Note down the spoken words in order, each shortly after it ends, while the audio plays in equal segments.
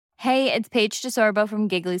Hey, it's Paige DeSorbo from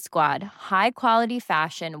Giggly Squad. High quality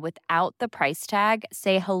fashion without the price tag.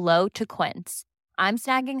 Say hello to Quince. I'm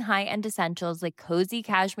snagging high-end essentials like cozy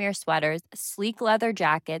cashmere sweaters, sleek leather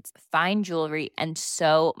jackets, fine jewelry, and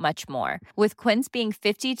so much more. With Quince being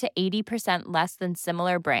 50 to 80% less than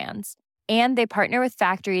similar brands. And they partner with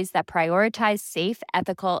factories that prioritize safe,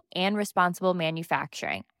 ethical, and responsible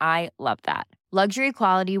manufacturing. I love that. Luxury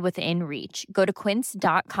quality within reach. Go to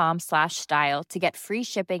quince.com/style to get free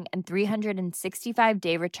shipping and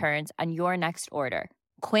 365-day returns on your next order.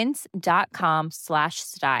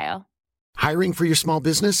 Quince.com/style. Hiring for your small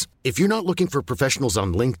business? If you're not looking for professionals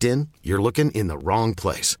on LinkedIn, you're looking in the wrong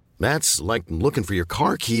place. That's like looking for your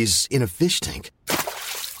car keys in a fish tank.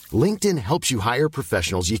 LinkedIn helps you hire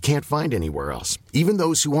professionals you can't find anywhere else, even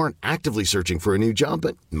those who aren't actively searching for a new job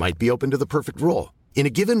but might be open to the perfect role. In a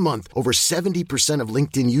given month, over 70% of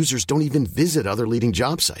LinkedIn users don't even visit other leading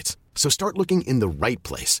job sites. So start looking in the right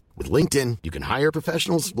place. With LinkedIn, you can hire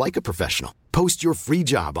professionals like a professional. Post your free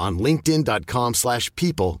job on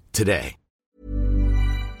linkedin.com/people today.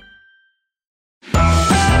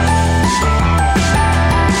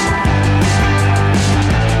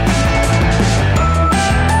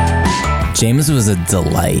 James was a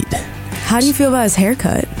delight. How do you feel about his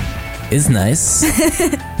haircut? It's nice.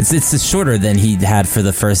 it's shorter than he had for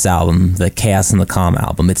the first album, the Chaos and the Calm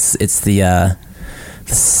album. It's the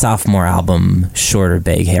sophomore album, shorter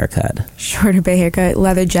big haircut. Shorter big haircut,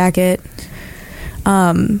 leather jacket.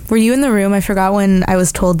 Were you in the room? I forgot when I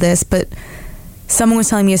was told this, but someone was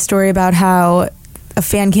telling me a story about how a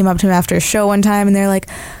fan came up to him after a show one time and they're like,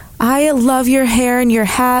 I love your hair and your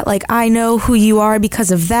hat. Like, I know who you are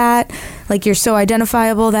because of that. Like, you're so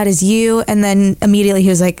identifiable. That is you. And then immediately he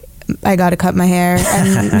was like, I got to cut my hair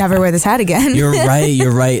and never wear this hat again. You're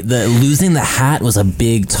right. Losing the hat was a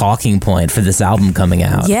big talking point for this album coming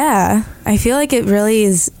out. Yeah. I feel like it really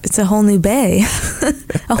is. It's a whole new bay.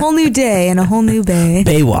 A whole new day and a whole new bay.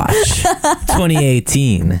 Baywatch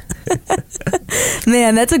 2018.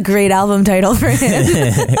 Man, that's a great album title for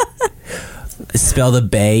him. Spell the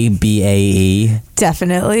Bay, B-A-E.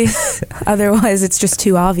 Definitely. Otherwise, it's just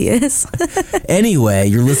too obvious. Anyway,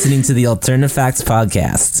 you're listening to the Alternative Facts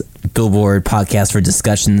Podcast, Billboard podcast for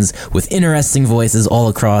discussions with interesting voices all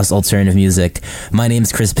across alternative music. My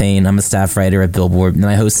name's Chris Payne. I'm a staff writer at Billboard, and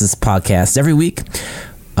I host this podcast every week.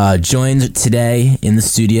 Joined today in the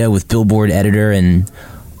studio with Billboard editor and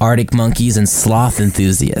Arctic Monkeys and sloth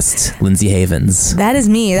enthusiast, Lindsay Havens. That is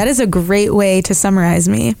me. That is a great way to summarize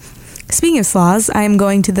me. Speaking of sloths, I am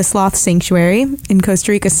going to the Sloth Sanctuary in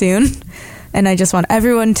Costa Rica soon, and I just want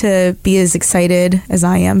everyone to be as excited as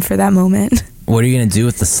I am for that moment. What are you going to do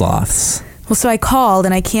with the sloths? Well, so I called,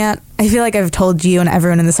 and I feel like I've told you and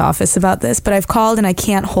everyone in this office about this, but I've called and I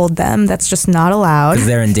can't hold them. That's just not allowed. Because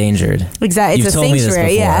they're endangered. Exactly. It's a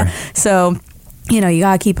sanctuary, yeah. So, you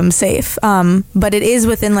gotta keep them safe. But it is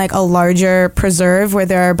within like a larger preserve where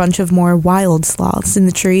there are a bunch of more wild sloths in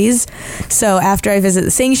the trees. So after I visit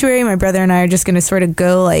the sanctuary, my brother and I are just gonna sort of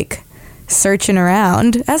go like searching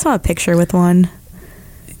around. I saw a picture with one.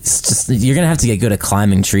 It's just, you're gonna have to get good at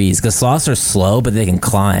climbing trees because sloths are slow, but they can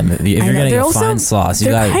climb. If you're gonna go find sloths,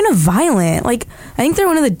 they're kind of violent. Like, I think they're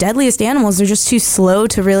one of the deadliest animals. They're just too slow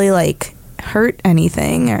to really like hurt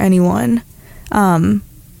anything or anyone.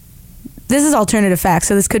 This is alternative facts,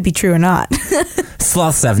 so this could be true or not.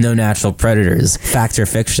 Sloths have no natural predators. Fact or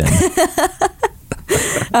fiction?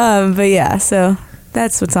 But yeah, so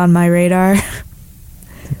that's what's on my radar.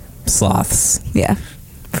 Sloths. Yeah.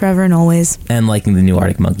 Forever and always. And liking the new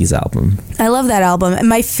Arctic Monkeys album. I love that album. And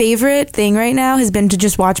my favorite thing right now has been to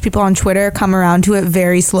just watch people on Twitter come around to it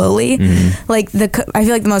very slowly. Mm-hmm. Like I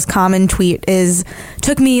feel like the most common tweet is,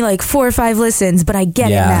 took me like 4 or 5 listens, but I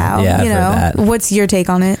get it now. Yeah, I've heard that. What's your take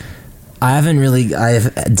on it? I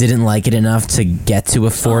didn't like it enough to get to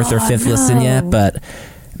a 4th or 5th listen yet, but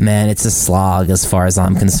man, it's a slog as far as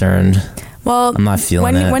I'm concerned. Well, I'm not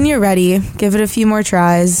feeling it. When you're ready, give it a few more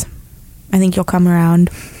tries. I think you'll come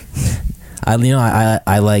around. I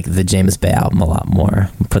like the James Bay album a lot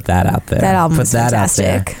more. Put that out there. That album is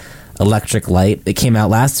fantastic. Electric Light. It came out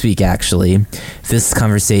last week, actually. This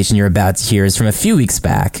conversation you're about to hear is from a few weeks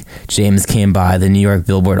back. James came by the New York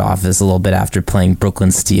Billboard office a little bit after playing Brooklyn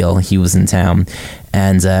Steel. He was in town.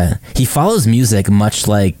 And he follows music much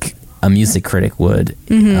like a music critic would.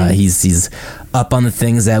 He's up on the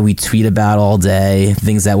things that we tweet about all day,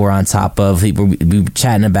 things that we're on top of. We were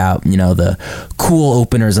chatting about, the cool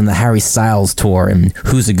openers on the Harry Styles tour and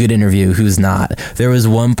who's a good interview, who's not. There was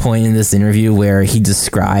one point in this interview where he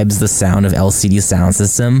describes the sound of LCD Sound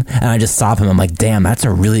System, and I just stop him. I'm like, damn, that's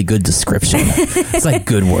a really good description. It's like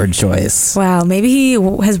good word choice. Wow, maybe he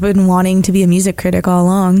has been wanting to be a music critic all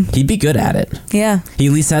along. He'd be good at it. Yeah. He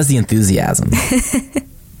at least has the enthusiasm.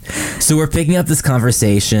 So we're picking up this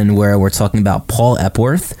conversation where we're talking about Paul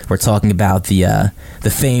Epworth. We're talking about the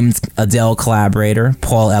famed Adele collaborator,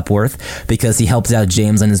 Paul Epworth, because he helped out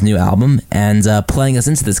James on his new album. And playing us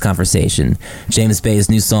into this conversation, James Bay's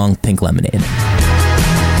new song, Pink Lemonade.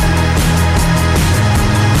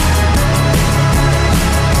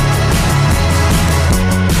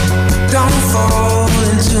 Don't fall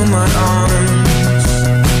into my arms.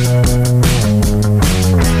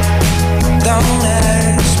 Don't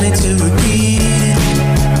ask me to repeat it.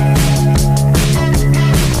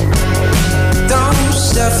 Don't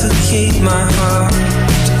suffocate my heart.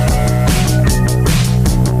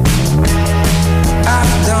 I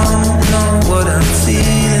don't know what I'm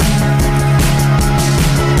feeling.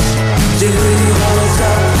 Do you wanna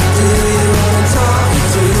talk? Do you wanna talk it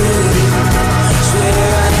through? Swear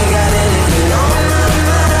I ain't got anything on my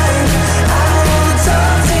mind. I wanna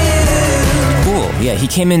talk to you. Cool. Yeah, he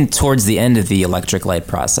came in towards the end of the Electric Light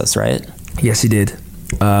process, right? Yes, he did.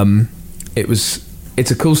 It's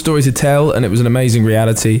a cool story to tell, and it was an amazing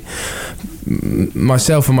reality.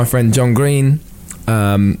 Myself and my friend John Green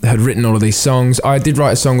had written all of these songs. I did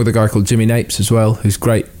write a song with a guy called Jimmy Napes as well, who's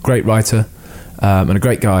great writer and a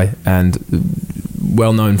great guy, and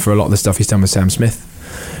well known for a lot of the stuff he's done with Sam Smith.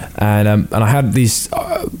 And I had these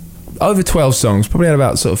over 12 songs, probably had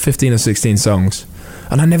about sort of 15 or 16 songs.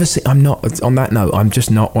 And I'm not, on that note, I'm just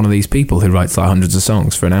not one of these people who writes like hundreds of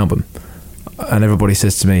songs for an album. And everybody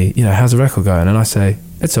says to me, how's the record going? And I say,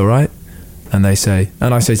 it's all right. And I say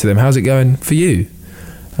to them, how's it going for you?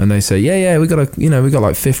 And they say, yeah, we got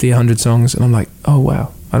like 50, 100 songs. And I'm like, oh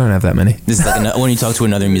wow, I don't have that many. This is like when you talk to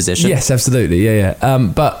another musician? Yes, absolutely, yeah.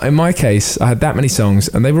 But in my case, I had that many songs,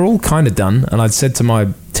 and they were all kind of done. And I'd said to my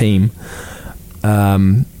team,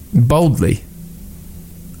 boldly,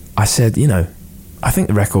 I said, I think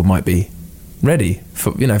the record might be ready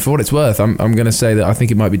for what it's worth. I'm going to say that I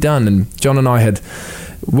think it might be done. And John and I had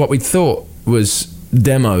what we thought was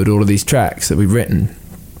demoed all of these tracks that we'd written.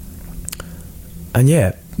 And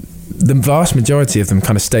yeah, the vast majority of them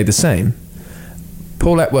kind of stayed the same.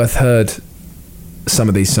 Paul Epworth heard some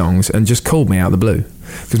of these songs and just called me out of the blue,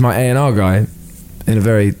 because my A&R guy, in a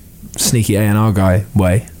very sneaky A&R guy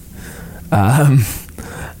way,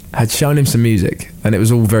 had shown him some music, and it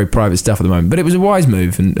was all very private stuff at the moment. But it was a wise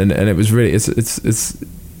move, and it was really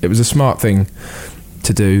it was a smart thing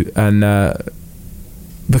to do, and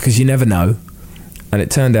because you never know. And it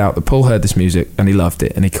turned out that Paul heard this music and he loved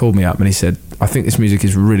it, and he called me up and he said, I think this music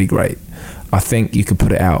is really great. I think you could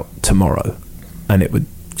put it out tomorrow and it would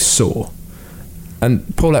soar.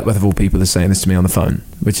 And Paul Epworth, of all people, is saying this to me on the phone,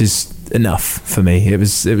 which is enough for me. It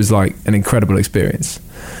was like an incredible experience.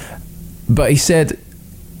 But he said,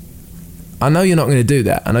 I know you're not going to do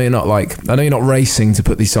that. I know you're not racing to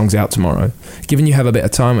put these songs out tomorrow. Given you have a bit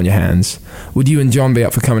of time on your hands, would you and John be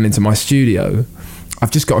up for coming into my studio?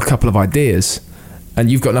 I've just got a couple of ideas, and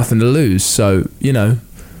you've got nothing to lose. So,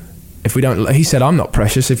 if we don't, he said, I'm not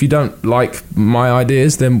precious. If you don't like my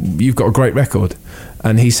ideas, then you've got a great record.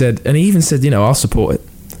 And he said, and he even said, I'll support it.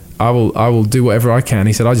 I will do whatever I can.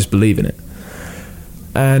 He said, I just believe in it.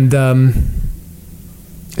 And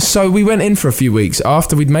so we went in for a few weeks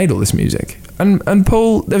after we'd made all this music. And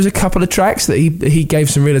Paul, there was a couple of tracks that he gave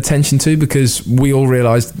some real attention to, because we all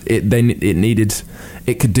realised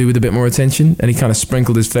it could do with a bit more attention, and he kind of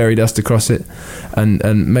sprinkled his fairy dust across it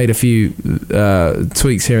and made a few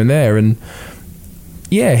tweaks here and there. And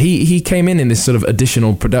yeah, he came in this sort of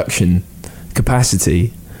additional production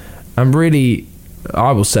capacity, and really,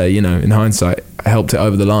 I will say, in hindsight, helped it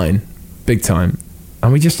over the line big time.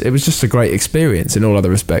 And it was just a great experience in all other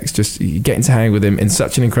respects, just getting to hang with him in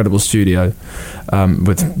such an incredible studio,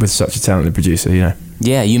 with such a talented producer,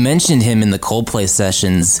 Yeah, you mentioned him in the Coldplay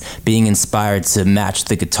sessions being inspired to match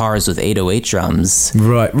the guitars with 808 drums.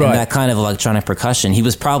 Right. And that kind of electronic percussion. He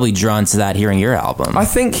was probably drawn to that hearing your album. I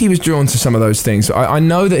think he was drawn to some of those things. I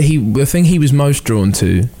know that the thing he was most drawn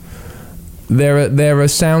to, there are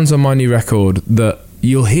sounds on my new record that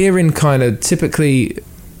you'll hear in kind of typically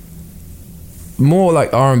more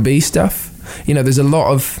like R&B stuff. There's a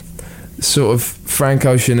lot of sort of Frank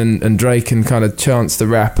Ocean and Drake and kind of Chance the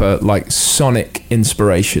Rapper, like sonic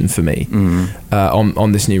inspiration for me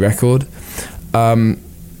on this new record.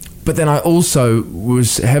 But then I also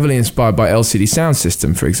was heavily inspired by LCD Sound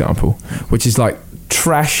System, for example, which is like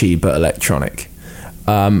trashy but electronic.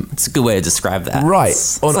 It's a good way to describe that. Right.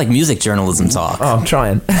 It's like music journalism talk. Oh, I'm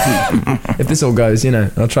trying. If this all goes,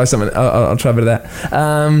 I'll try something. I'll try a bit of that.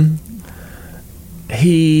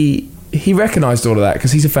 He recognised all of that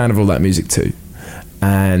because he's a fan of all that music too.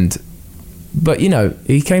 But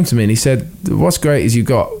he came to me and he said, what's great is you've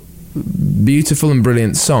got beautiful and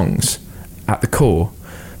brilliant songs at the core,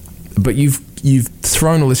 but you've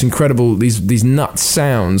thrown all this incredible these nuts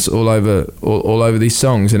sounds all over these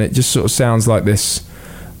songs, and it just sort of sounds like this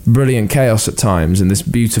brilliant chaos at times and this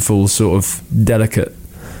beautiful sort of delicate,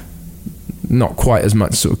 not quite as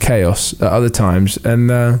much sort of chaos at other times,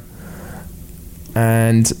 and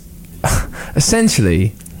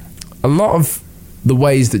essentially a lot of the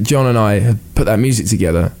ways that John and I had put that music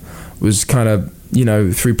together was kind of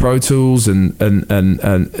through Pro Tools and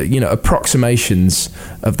approximations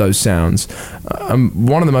of those sounds.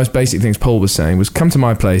 One of the most basic things Paul was saying was, come to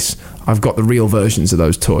my place, I've got the real versions of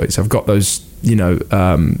those toys. I've got those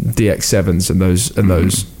DX7s and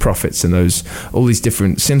those Prophets and all these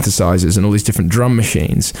different synthesizers and all these different drum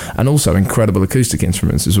machines, and also incredible acoustic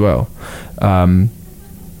instruments as well.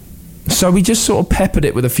 So we just sort of peppered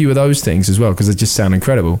it with a few of those things as well, because they just sound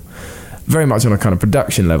incredible, very much on a kind of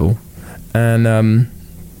production level. And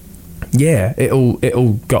it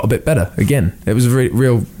all got a bit better again. It was a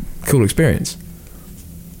real cool experience.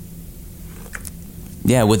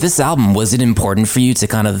 Yeah, with this album, was it important for you to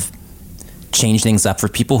kind of change things up for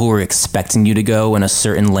people who were expecting you to go in a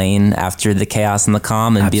certain lane after the chaos and the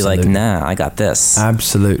calm and Absolutely. be like, nah, I got this?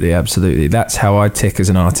 Absolutely. That's how I tick as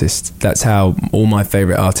an artist. That's how all my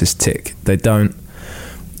favorite artists tick. They don't,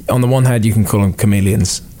 on the one hand, you can call them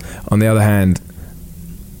chameleons. On the other hand,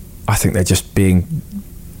 I think they're just being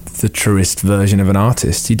the truest version of an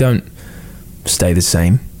artist. You don't stay the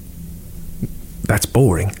same. That's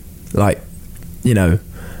boring. Like,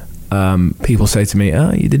 people say to me,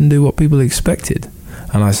 you didn't do what people expected.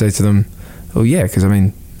 And I say to them, oh yeah, because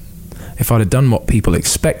if I'd have done what people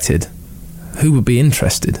expected, who would be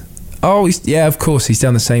interested? Oh, of course, he's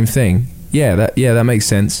done the same thing. That makes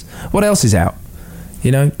sense. What else is out?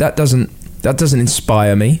 That doesn't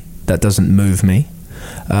inspire me. That doesn't move me.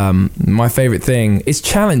 My favorite thing is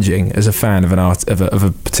challenging as a fan of of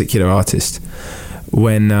a particular artist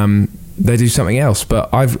when they do something else. But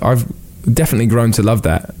I've definitely grown to love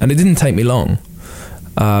that, and it didn't take me long.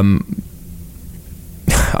 One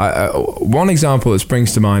example that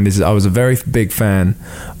springs to mind is I was a very big fan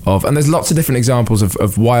of, and there's lots of different examples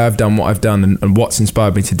of why I've done what I've done and what's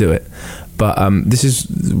inspired me to do it. But this is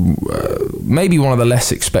maybe one of the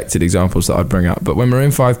less expected examples that I'd bring up. But when Maroon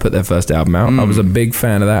 5 put their first album out, I was a big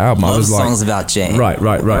fan of that album. Love I was songs about Jane. Right.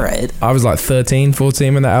 Right. I was like 13,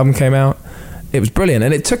 14 when that album came out. It was brilliant,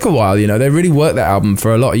 and it took a while. They really worked that album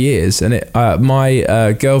for a lot of years. And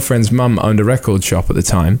my girlfriend's mum owned a record shop at the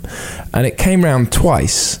time, and it came round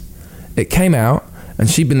twice. It came out, and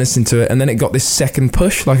she'd been listening to it, and then it got this second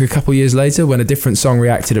push, like a couple years later, when a different song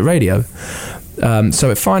reacted at radio. So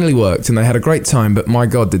it finally worked, and they had a great time. But my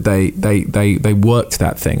God, did they worked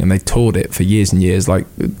that thing, and they toured it for years and years, like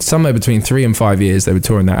somewhere between 3 and 5 years. They were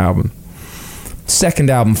touring that album. Second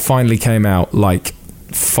album finally came out like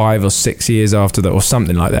 5 or 6 years after that, or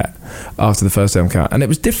something like that, after the first album came out, and it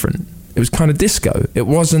was different. It was kind of disco. It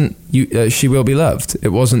wasn't She Will Be Loved. It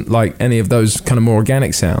wasn't like any of those kind of more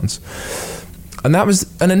organic sounds. And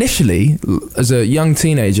initially, as a young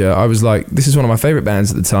teenager, I was like, this is one of my favorite bands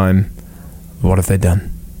at the time. What have they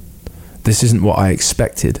done? This isn't what I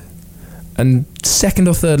expected. And second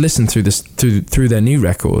or third listen through their new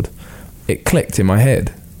record, it clicked in my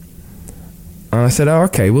head. And I said, oh,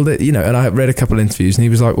 okay, well, and I read a couple of interviews, and he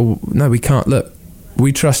was like, well, no, we can't. Look,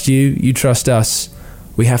 we trust you, you trust us.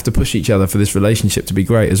 We have to push each other for this relationship to be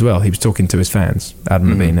great as well. He was talking to his fans,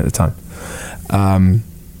 Adam Levine at the time.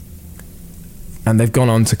 And they've gone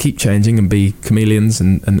on to keep changing and be chameleons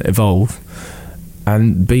and evolve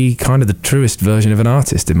and be kind of the truest version of an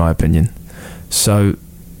artist, in my opinion. So,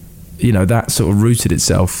 that sort of rooted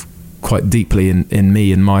itself quite deeply in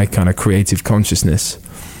me and my kind of creative consciousness.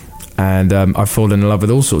 And I've fallen in love with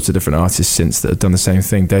all sorts of different artists since that have done the same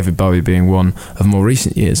thing, David Bowie being one of more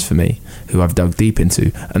recent years for me, who I've dug deep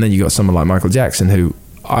into. And then you got someone like Michael Jackson, who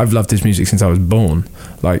I've loved his music since I was born.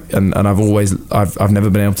 And I've never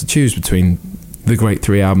been able to choose between the great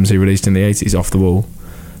 3 albums he released in the 80s, Off the Wall,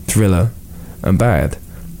 Thriller, and Bad.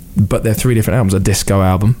 But they're 3 different albums: a disco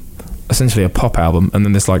album, essentially a pop album, and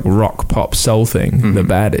then this like rock pop soul thing that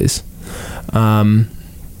Bad is.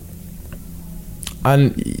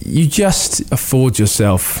 And you just afford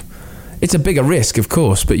yourself, it's a bigger risk, of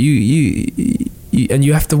course, but you and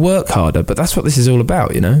you have to work harder, but that's what this is all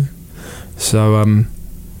about, you know. So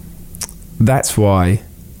that's why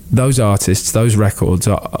those artists, those records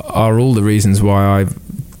are all the reasons why I've,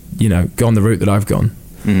 you know, gone the route that I've gone.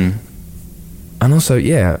 Mm. And also,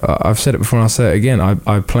 yeah, I've said it before and I'll say it again,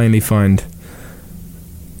 I plainly find,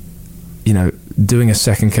 you know, doing a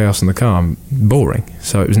second Chaos in the Car boring,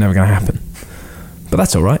 so it was never going to happen. But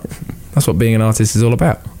that's all right. That's what being an artist is all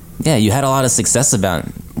about. Yeah, you had a lot of success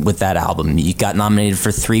with that album. You got nominated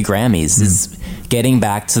for 3 Grammys. Is getting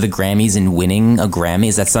back to the Grammys and winning a Grammy,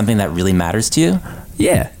 is that something that really matters to you?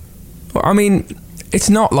 Yeah. Well, I mean, it's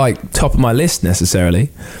not like top of my list necessarily,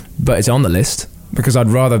 but it's on the list because I'd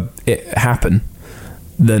rather it happen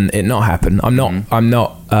than it not happen. I'm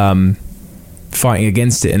not fighting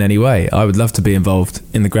against it in any way. I would love to be involved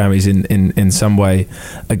in the Grammys in some way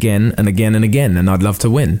again and again and again, and I'd love to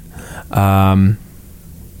win.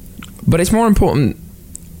 But it's more important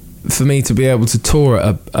for me to be able to tour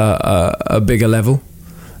at a bigger level.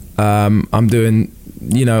 I'm doing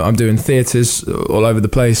theatres all over the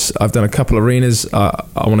place. I've done a couple arenas.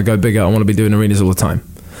 I want to go bigger. I want to be doing arenas all the time.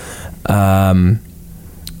 And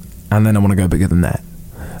then I want to go bigger than that.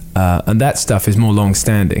 And that stuff is more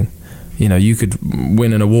long-standing. You know, you could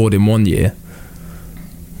win an award in one year,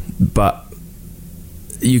 but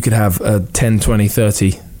you could have a 10, 20,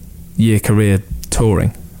 30 year career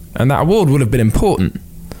touring. And that award would have been important,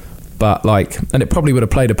 but and it probably would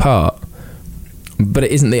have played a part, but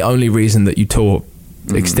it isn't the only reason that you tour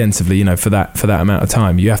extensively, you know, for that amount of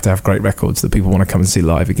time. You have to have great records that people want to come and see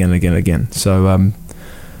live again and again and again. So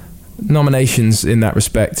nominations in that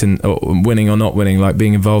respect, and winning or not winning, like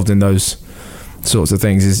being involved in those sorts of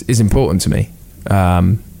things is important to me.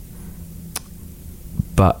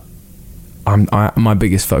 But my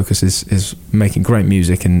biggest focus is making great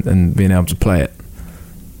music and being able to play it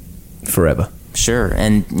forever. Sure.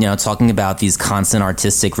 And, you know, talking about these constant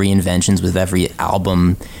artistic reinventions with every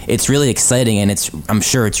album, it's really exciting, and I'm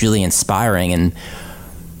sure it's really inspiring,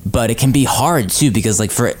 but it can be hard too, because like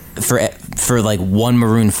for like one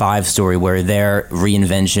Maroon 5 story where their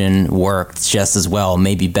reinvention worked just as well,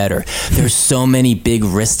 maybe better, there's so many big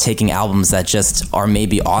risk-taking albums that just are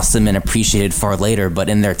maybe awesome and appreciated far later, but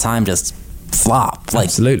in their time just flop. Like,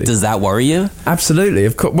 absolutely. Does that worry you? Absolutely,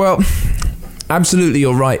 of course. Well, absolutely,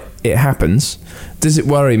 you're right. It happens. Does it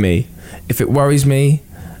worry me? If it worries me,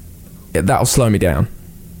 that'll slow me down.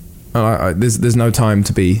 There's no time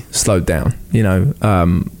to be slowed down, you know.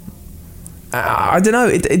 I don't know.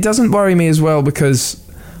 It doesn't worry me as well because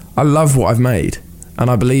I love what I've made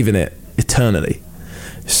and I believe in it eternally.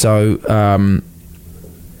 So I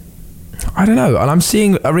don't know, and I'm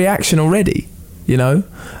seeing a reaction already. You know,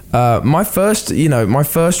 my first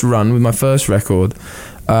run with my first record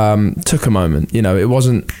took a moment. You know, it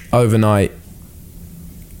wasn't overnight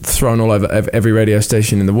thrown all over every radio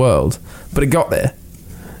station in the world, but it got there.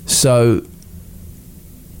 So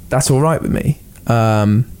that's all right with me.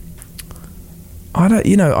 In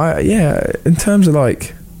terms of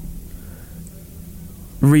like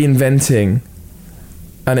reinventing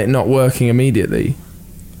and it not working immediately,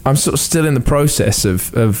 I'm sort of still in the process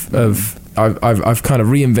of I've kind of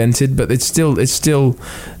reinvented, but it's still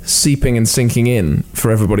seeping and sinking in for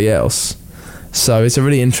everybody else. So it's a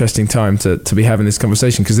really interesting time to be having this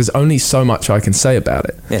conversation because there's only so much I can say about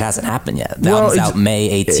it. It hasn't happened yet. The album's out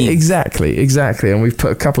May 18th. Exactly. And we've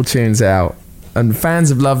put a couple tunes out and fans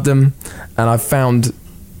have loved them, and I've found,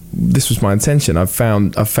 this was my intention, I've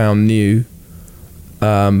found new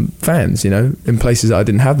fans, you know, in places that I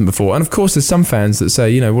didn't have them before. And of course there's some fans that say,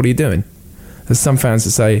 you know, what are you doing? There's some fans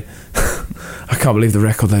that say, I can't believe the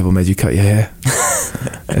record label made you cut your hair.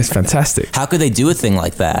 It's fantastic. How could they do a thing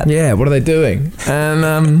like that? Yeah, what are they doing?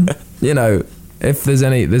 And you know, if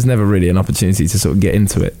there's never really an opportunity to sort of get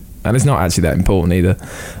into it, and it's not actually that important either.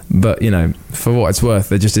 But you know, for what it's worth,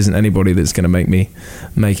 there just isn't anybody that's going to make me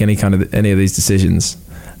make any of these decisions.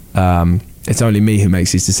 It's only me who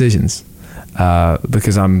makes these decisions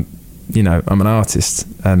because I'm an artist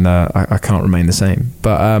and I can't remain the same.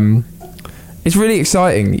 But it's really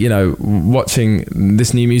exciting, you know, watching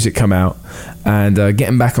this new music come out and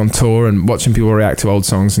getting back on tour and watching people react to old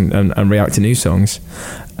songs and react to new songs.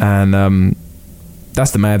 And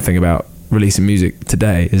that's the mad thing about releasing music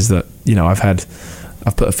today, is that, you know, I've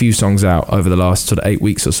put a few songs out over the last sort of 8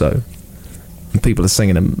 weeks or so, and people are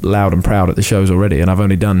singing them loud and proud at the shows already, and I've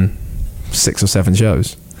only done 6 or 7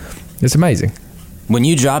 shows. It's amazing. When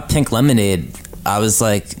you dropped Pink Lemonade, I was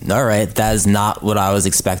like, all right, that is not what I was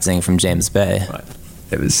expecting from James Bay. Right.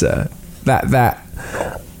 It was that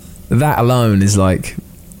alone is like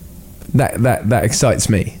that excites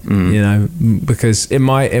me, you know, because in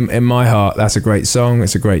my heart that's a great song,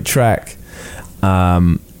 it's a great track,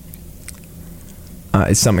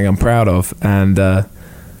 It's something I'm proud of, and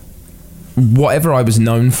whatever I was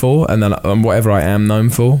known for, and then whatever I am known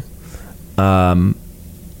for, I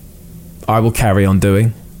will carry on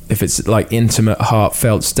doing. If it's like intimate,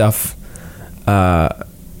 heartfelt stuff,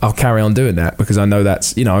 I'll carry on doing that, because I know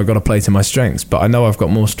that's, you know, I've got to play to my strengths, but I know I've got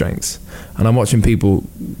more strengths, and I'm watching people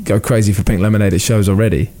go crazy for Pink Lemonade at shows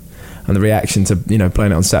already, and the reaction to, you know,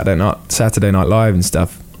 playing it on Saturday Night Live and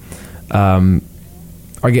stuff.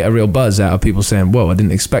 I get a real buzz out of people saying, whoa, I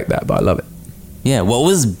didn't expect that, but I love it. Yeah, what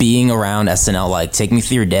was being around SNL like? Take me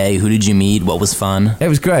through your day. Who did you meet? What was fun? It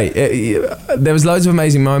was great. There was loads of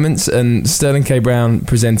amazing moments, and Sterling K. Brown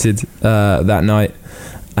presented that night,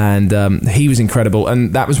 and he was incredible.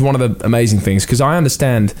 And that was one of the amazing things, because I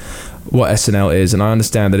understand what SNL is, and I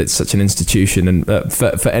understand that it's such an institution, and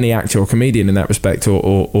for any actor or comedian in that respect,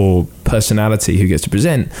 or personality who gets to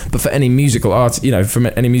present, but for any musical art, you know, from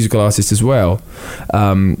any musical artist as well.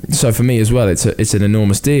 So for me as well, it's an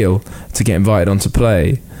enormous deal to get invited on to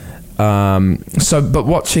play. But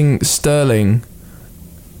watching Sterling,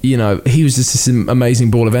 you know, he was just this amazing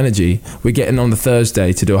ball of energy. We're getting on the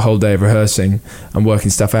Thursday to do a whole day of rehearsing and working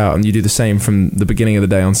stuff out, and you do the same from the beginning of the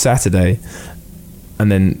day on Saturday,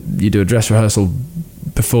 and then you do a dress rehearsal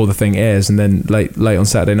before the thing airs, and then late on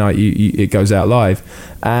Saturday night it goes out live.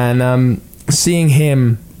 And seeing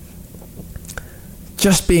him,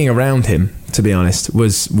 just being around him, to be honest,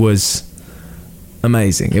 was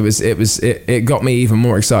amazing. It got me even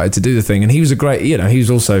more excited to do the thing. And he was he was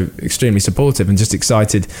also extremely supportive and just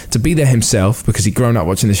excited to be there himself, because he'd grown up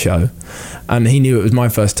watching the show, and he knew it was my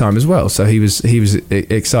first time as well, so he was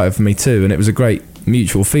excited for me too, and it was a great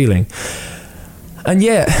mutual feeling. And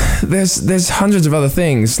yeah, there's hundreds of other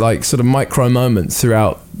things, like sort of micro moments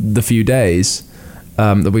throughout the few days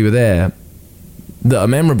that we were there that are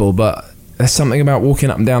memorable, but there's something about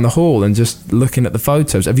walking up and down the hall and just looking at the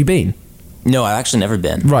photos. Have you been? No, I've actually never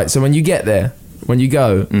been. Right, so when you get there, when you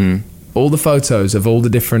go, all the photos of all the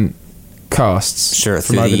different casts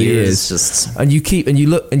from over the years, and you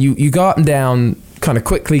look and you go up and down kind of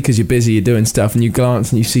quickly because you're busy, you're doing stuff, and you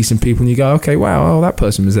glance and you see some people and you go, okay, wow, oh, that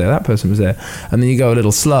person was there, and then you go a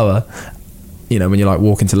little slower, you know, when you're like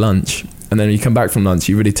walking to lunch, and then when you come back from lunch,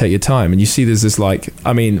 you really take your time, and you see there's this, like,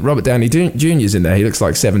 I mean, Robert Downey Jr.'s in there, he looks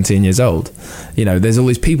like 17 years old, you know, there's all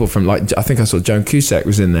these people from, like, I think I saw Joan Cusack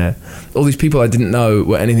was in there, all these people I didn't know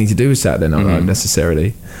were anything to do with Saturday Night Live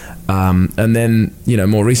necessarily. And then, you know,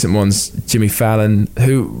 more recent ones, Jimmy Fallon,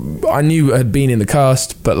 who I knew had been in the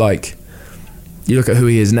cast, but like, you look at who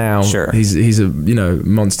he is now. Sure. He's a, you know,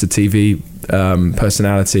 monster TV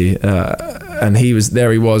personality, and he was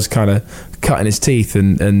kind of cutting his teeth,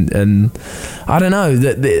 and I don't know,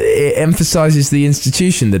 that it emphasizes the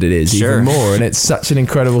institution that it is even more, and it's such an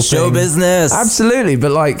incredible show thing. business. Absolutely,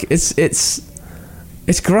 but like it's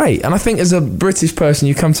great, and I think as a British person,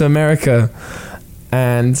 you come to America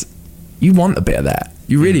and you want a bit of that.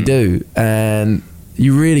 You really do, and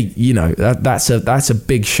you really, you know, that's a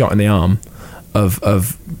big shot in the arm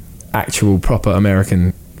of actual proper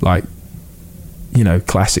American, like, you know,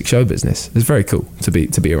 classic show business. It's very cool to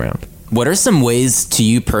be around. What are some ways to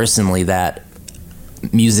you personally that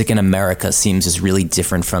music in America seems just really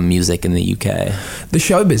different from music in the UK? The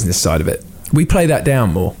show business side of it, we play that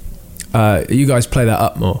down more. You guys play that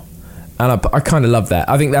up more, and I kind of love that.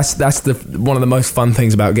 I think that's one of the most fun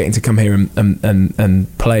things about getting to come here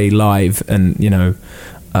and play live, and, you know,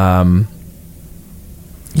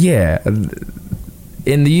 yeah.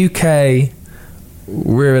 In the UK,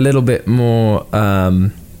 we're a little bit more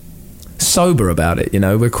sober about it. You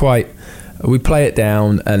know, we play it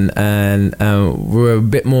down, and we're a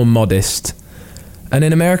bit more modest. And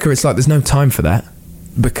in America, it's like there's no time for that,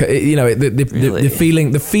 because, you know,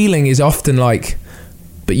 the feeling is often like,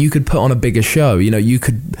 but you could put on a bigger show. You know,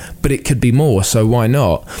 but it could be more. So why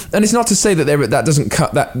not? And it's not to say that that doesn't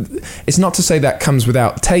cut that. It's not to say that comes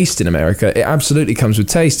without taste in America. It absolutely comes with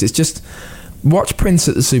taste. It's just, watch Prince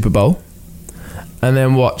at the Super Bowl, and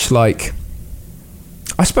then watch Prince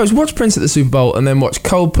at the Super Bowl, and then watch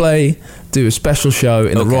Coldplay do a special show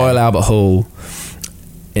in the Royal Albert Hall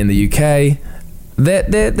in the UK.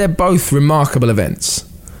 They're both remarkable events,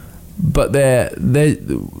 but they're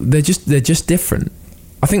just different.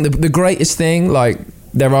 I think the greatest thing, like,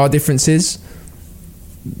 there are differences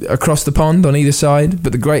across the pond on either side,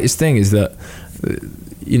 but the greatest thing is that,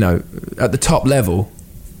 you know, at the top level,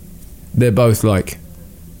 they're both, like,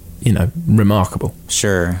 you know, remarkable.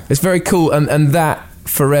 Sure. It's very cool, and that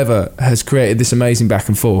forever has created this amazing back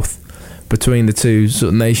and forth between the two sort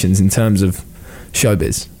of nations in terms of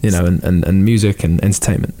showbiz, you know, and music and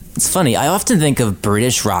entertainment. It's funny, I often think of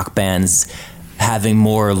British rock bands having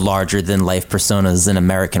more larger than life personas in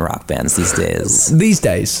American rock bands these days. These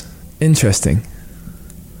days, interesting.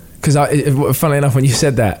 Because funnily enough, when you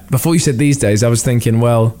said that, before you said these days, I was thinking,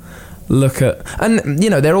 well, look at, and you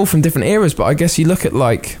know, they're all from different eras, but I guess you look at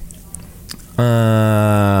like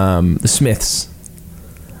the Smiths,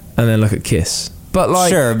 and then look at Kiss. But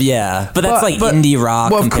like, sure, yeah, but that's like indie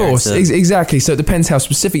rock. Well, of course, exactly. So it depends how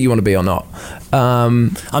specific you want to be or not.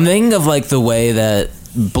 I'm thinking of like the way that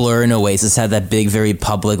Blur and Oasis had that big, very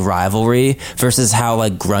public rivalry versus how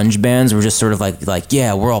like grunge bands were just sort of like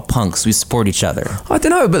yeah, we're all punks, we support each other. I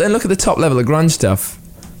don't know, but then look at the top level of grunge stuff.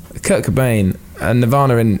 Kurt Cobain and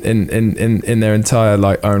Nirvana in their entire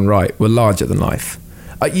like own right were larger than life.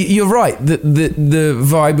 You're right. The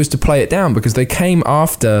vibe was to play it down because they came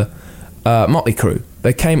after Motley Crue.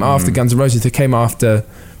 They came after Guns N' Roses. They came after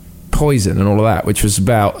Poison and all of that, which was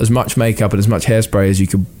about as much makeup and as much hairspray as you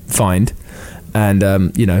could find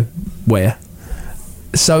and you know, wear.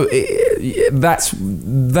 So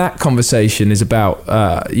that conversation is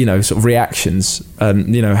about you know, sort of reactions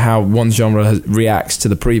and you know how one genre reacts to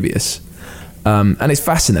the previous, and it's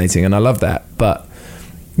fascinating and I love that. But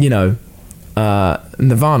you know,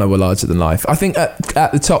 Nirvana were larger than life. I think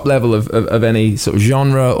at the top level of any sort of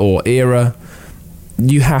genre or era,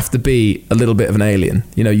 you have to be a little bit of an alien.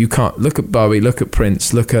 You know, you can't look at Bowie, look at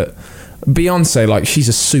Prince, look at Beyonce. Like, she's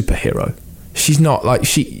a superhero. She's not like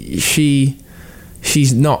she's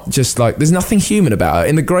not just like, there's nothing human about her.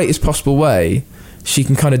 In the greatest possible way, she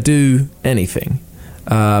can kind of do anything.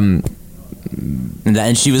 And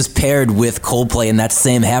she was paired with Coldplay in that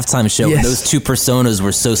same halftime show. Yes. And those two personas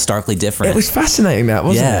were so starkly different. It was fascinating that,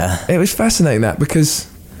 wasn't it? It was fascinating that,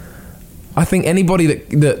 because I think anybody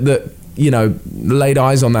that you know, laid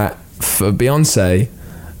eyes on that for Beyonce,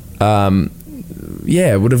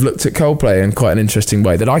 would have looked at Coldplay in quite an interesting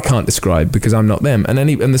way that I can't describe because I'm not them.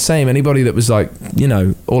 And the same, anybody that was like, you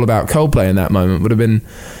know, all about Coldplay in that moment would have been,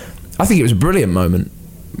 I think it was a brilliant moment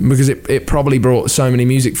because it probably brought so many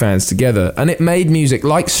music fans together, and it made music,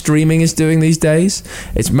 like streaming is doing these days,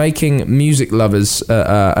 it's making music lovers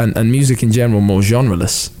and music in general more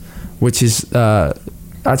genreless, which is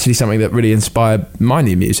actually something that really inspired my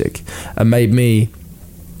new music and made me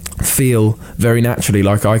feel very naturally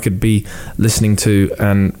like I could be listening to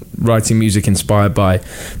and writing music inspired by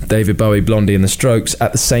David Bowie, Blondie and the Strokes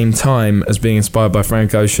at the same time as being inspired by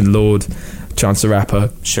Frank Ocean, Lorde, Chance the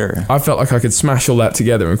Rapper. Sure. I felt like I could smash all that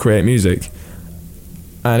together and create music,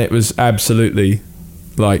 and it was absolutely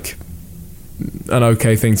like an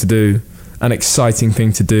okay thing to do, an exciting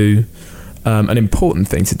thing to do, an important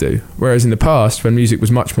thing to do. Whereas in the past, when music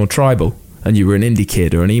was much more tribal and you were an indie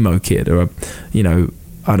kid or an emo kid or a, you know,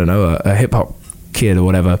 I don't know, a hip hop kid or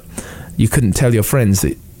whatever, you couldn't tell your friends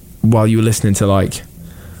that while you were listening to, like,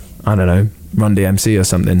 I don't know, Run DMC or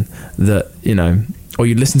something, that, you know, or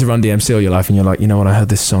you'd listen to Run DMC all your life and you're like, you know what, I heard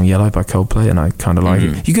this song Yellow by Coldplay and I kind of like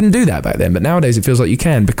it. You couldn't do that back then, but nowadays it feels like you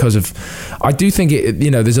can because of, I do think it,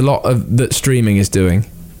 you know, there's a lot of that streaming is doing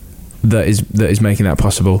that is making that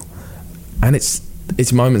possible. And it's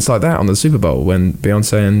moments like that on the Super Bowl when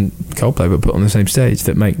Beyonce and Coldplay were put on the same stage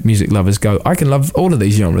that make music lovers go, I can love all of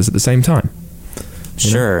these genres at the same time.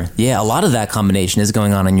 Sure. Yeah, a lot of that combination is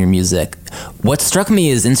going on in your music. What struck me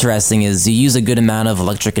as interesting is you use a good amount of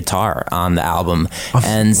electric guitar on the album.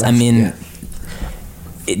 And I mean,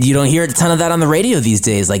 you don't hear a ton of that on the radio these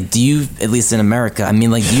days. Like, do you, at least in America, I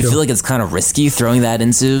mean, like, do you feel like it's kind of risky throwing that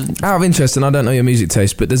into? Out of interest, and I don't know your music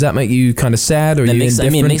taste, but does that make you kind of sad or are you indifferent?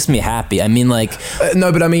 I mean, it makes me happy. I mean, like...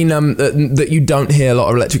 no, but I mean that you don't hear a lot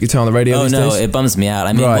of electric guitar on the radio these days? It bums me out.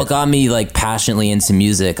 I mean, what got me, like, passionately into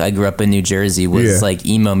music, I grew up in New Jersey, was, like,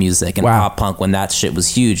 emo music and pop punk when that shit was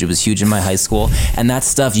huge. It was huge in my high school. And that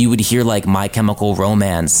stuff, you would hear, like, My Chemical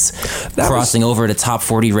Romance crossing over to top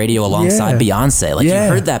 40 radio alongside Beyonce. Like,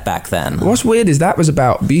 you heard that back then. What's weird is that was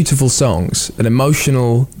about beautiful songs and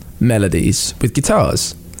emotional melodies with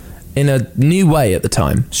guitars in a new way at the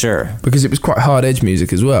time. Sure. Because it was quite hard edge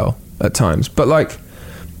music as well at times. But like,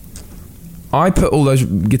 I put all those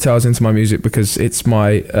guitars into my music because it's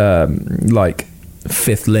my like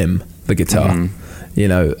fifth limb, the guitar. You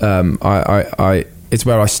know, I it's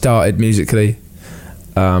where I started musically.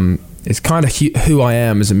 It's kind of who I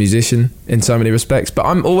am as a musician in so many respects, but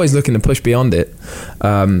I'm always looking to push beyond it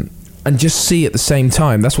and just see at the same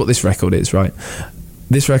time. That's what this record is, right?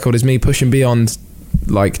 This record is me pushing beyond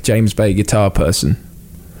like James Bay guitar person,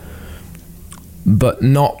 but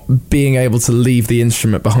not being able to leave the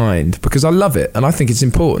instrument behind because I love it and I think it's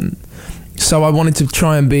important. So I wanted to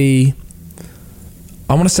try and be,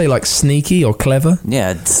 I want to say like sneaky or clever.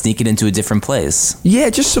 Yeah, sneak it into a different place. Yeah,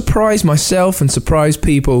 just surprise myself and surprise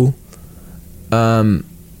people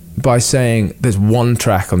by saying there's one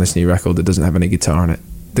track on this new record that doesn't have any guitar in it.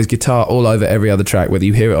 There's guitar all over every other track, whether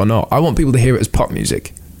you hear it or not. I want people to hear it as pop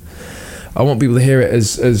music. I want people to hear it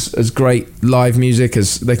as great live music,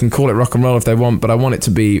 as they can call it rock and roll if they want, but I want it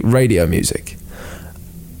to be radio music.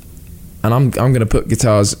 And I'm going to put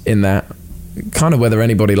guitars in that, kind of whether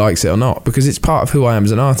anybody likes it or not, because it's part of who I am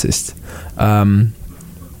as an artist. I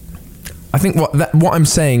think what I'm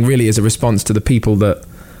saying really is a response to the people that,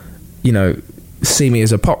 you know, see me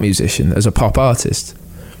as a pop musician, as a pop artist,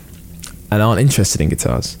 and aren't interested in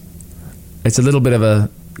guitars. It's a little bit of a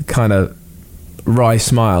kind of wry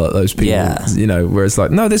smile at those people, you know, where it's like,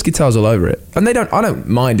 no, there's guitars all over it. And I don't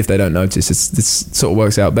mind if they don't notice. This sort of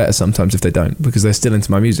works out better sometimes if they don't, because they're still into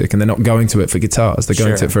my music and they're not going to it for guitars. They're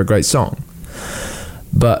going to it for a great song.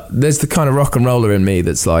 But there's the kind of rock and roller in me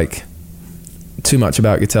that's like, too much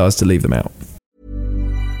about guitars to leave them out.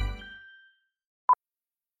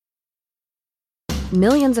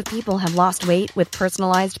 Millions of people have lost weight with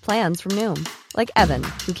personalized plans from Noom. Like Evan,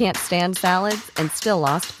 who can't stand salads and still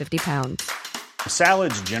lost 50 pounds.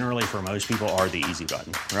 Salads generally for most people are the easy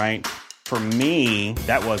button, right? For me,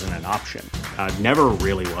 that wasn't an option. I never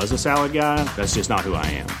really was a salad guy. That's just not who I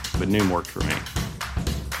am. But Noom worked for me.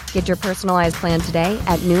 Get your personalized plan today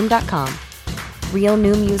at Noom.com. Real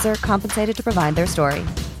Noom user compensated to provide their story.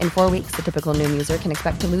 In 4 weeks, the typical Noom user can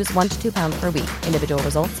expect to lose 1 to 2 pounds per week. Individual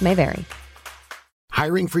results may vary.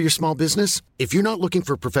 Hiring for your small business? If you're not looking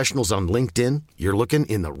for professionals on LinkedIn, you're looking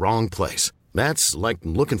in the wrong place. That's like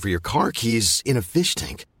looking for your car keys in a fish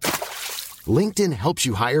tank. LinkedIn helps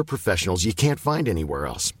you hire professionals you can't find anywhere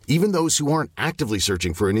else, even those who aren't actively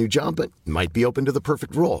searching for a new job but might be open to the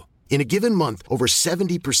perfect role. In a given month, over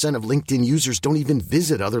 70% of LinkedIn users don't even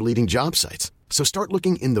visit other leading job sites. So start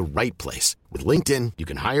looking in the right place. With LinkedIn, you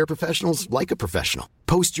can hire professionals like a professional.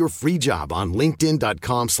 Post your free job on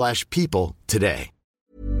linkedin.com/people today.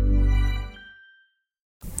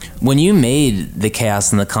 When you made the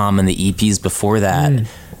Chaos and the Calm and the EPs before that,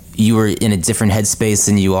 you were in a different headspace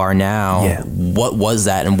than you are now. Yeah. What was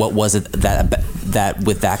that, and what was it that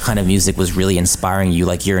with that kind of music was really inspiring you,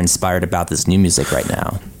 like you're inspired about this new music right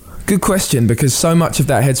now? Good question, because so much of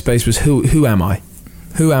that headspace was who am I?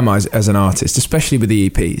 Who am I as an artist, especially with the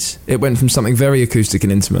EPs? It went from something very acoustic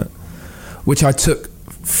and intimate, which I took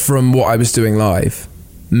from what I was doing live,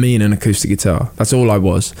 me and an acoustic guitar. That's all I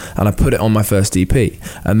was. And I put it on my first EP.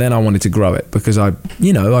 And then I wanted to grow it because I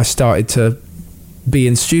started to be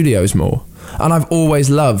in studios more. And I've always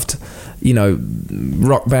loved,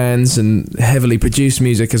 rock bands and heavily produced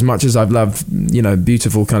music as much as I've loved,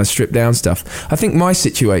 beautiful kind of stripped down stuff. I think my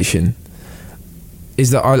situation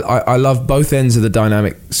is that I love both ends of the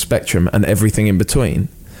dynamic spectrum and everything in between.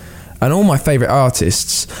 And all my favorite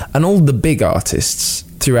artists and all the big artists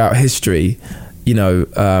throughout history,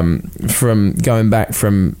 from going back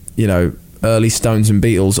from, early Stones and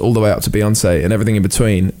Beatles all the way up to Beyonce and everything in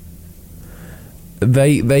between,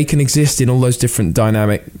 they can exist in all those different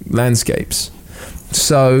dynamic landscapes.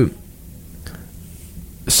 So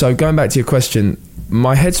going back to your question,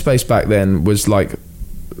 my headspace back then was like,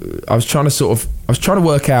 I was trying to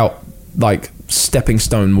work out like stepping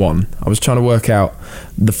stone one. I was trying to work out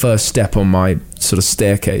the first step on my sort of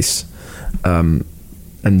staircase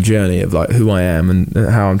and journey of like who I am and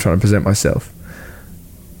how I'm trying to present myself.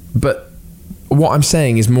 But what I'm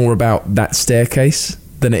saying is more about that staircase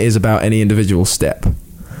than it is about any individual step.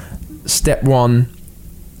 Step one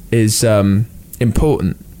is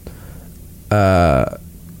important, but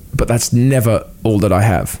that's never all that I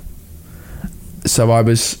have. So I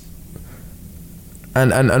was,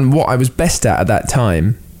 and what I was best at that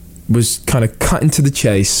time was kind of cutting to the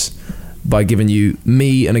chase by giving you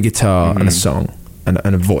me and a guitar and a song and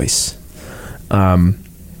a voice. I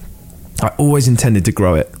always intended to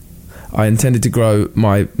grow it. I intended to grow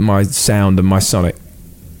my sound and my sonic,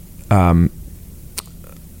 to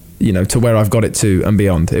where I've got it to and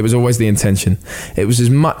beyond. It was always the intention. It was as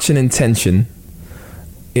much the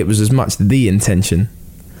intention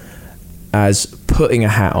as putting a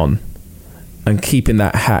hat on and keeping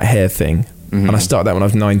that hat hair thing. And I started that when I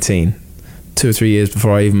was 19, 2 or 3 years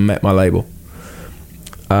before I even met my label.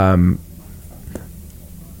 And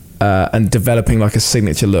developing like a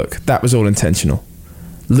signature look. That was all intentional.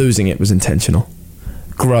 Losing it was intentional.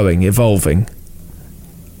 Growing, evolving,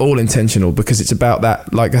 all intentional, because it's about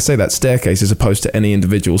that, like I say, that staircase as opposed to any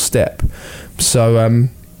individual step. So,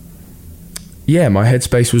 my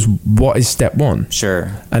headspace was, what is step one?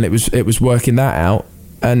 Sure. And it was working that out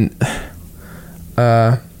and,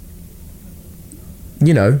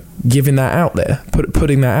 giving that out there,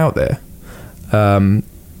 putting that out there, and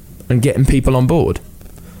getting people on board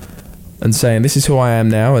and saying, this is who I am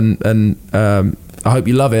now. And I hope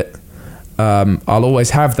you love it. I'll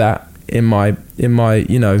always have that in my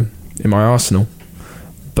arsenal,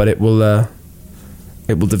 but it will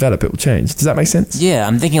develop, it will change. Does that make sense? Yeah,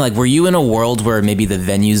 I'm thinking like, were you in a world where maybe the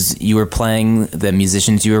venues you were playing, the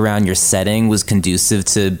musicians you were around, your setting was conducive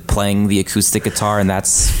to playing the acoustic guitar, and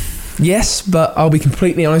that's... Yes, but I'll be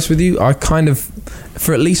completely honest with you. I kind of,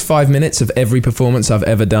 for at least 5 minutes of every performance I've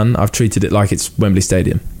ever done, I've treated it like it's Wembley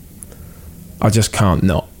Stadium. I just can't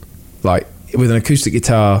not. Like, with an acoustic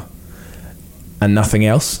guitar and nothing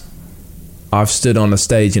else, I've stood on a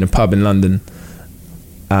stage in a pub in London,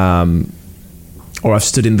 or I've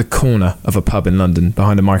stood in the corner of a pub in London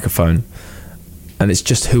behind a microphone, and it's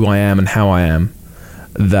just who I am and how I am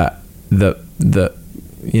that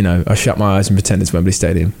I shut my eyes and pretend it's Wembley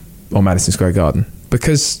Stadium or Madison Square Garden,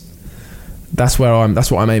 because that's what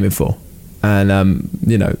I'm aiming for, and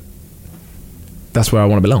that's where I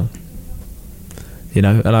want to belong. And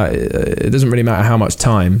it doesn't really matter how much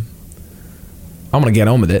time. I want to get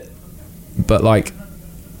on with it, but like,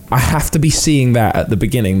 I have to be seeing that at the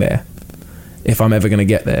beginning there if I'm ever going to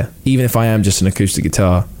get there, even if I am just an acoustic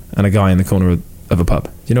guitar and a guy in the corner of a pub.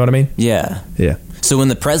 Do you know what I mean? Yeah. So in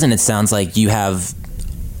the present, it sounds like you have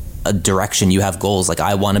a direction, you have goals. Like,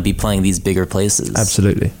 I want to be playing these bigger places.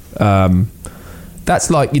 Absolutely.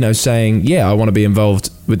 That's like, saying, yeah, I want to be involved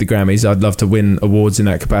with the Grammys. I'd love to win awards in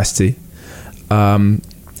that capacity.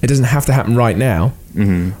 It doesn't have to happen right now,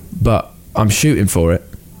 but I'm shooting for it.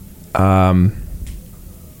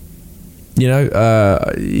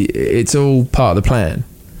 It's all part of the plan.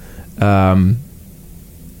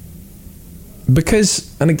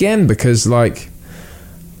 Because like,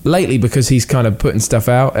 lately, because he's kind of putting stuff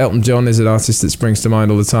out. Elton John is an artist that springs to mind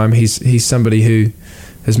all the time. He's somebody who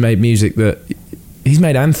has made music that he's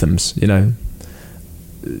made anthems.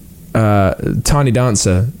 Tiny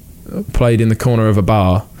Dancer, played in the corner of a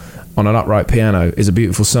bar on an upright piano, is a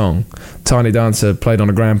beautiful song. Tiny Dancer, played on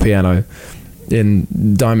a grand piano in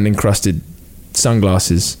diamond encrusted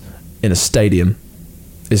sunglasses in a stadium,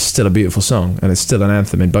 is still a beautiful song, and it's still an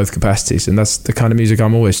anthem in both capacities. And that's the kind of music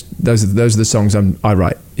I'm always, those are the songs I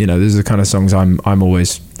write. Those are the kind of songs I'm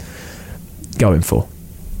always going for.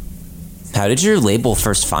 How did your label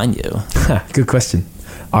first find you? Good question.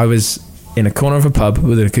 I was in a corner of a pub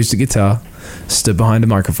with an acoustic guitar, stood behind a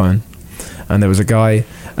microphone, and there was a guy,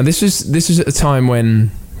 and this was at a time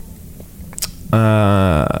when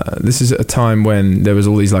there was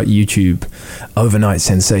all these like YouTube overnight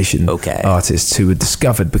sensation artists who were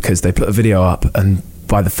discovered because they put a video up, and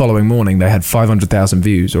by the following morning they had 500,000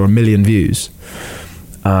 views or 1 million views.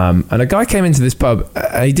 And a guy came into this pub.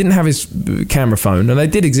 He didn't have his camera phone, and they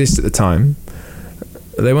did exist at the time.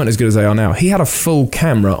 They weren't as good as they are now. He had a full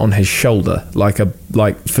camera on his shoulder, like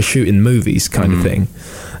for shooting movies kind of thing.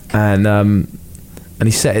 And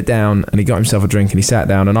he set it down, and he got himself a drink, and he sat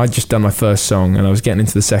down, and I'd just done my first song, and I was getting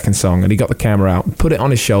into the second song, and he got the camera out, put it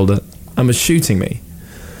on his shoulder, and was shooting me.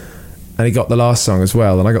 And he got the last song as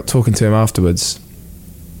well, and I got talking to him afterwards,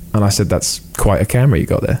 and I said, "That's quite a camera you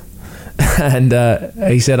got there." And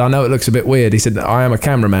he said, "I know it looks a bit weird." He said, "I am a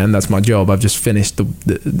cameraman. That's my job. I've just finished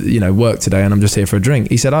the work today, and I'm just here for a drink."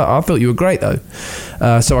 He said, I thought you were great though.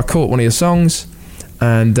 So I caught one of your songs,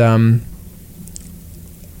 and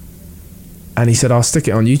he said, "I'll stick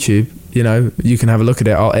it on YouTube. You can have a look at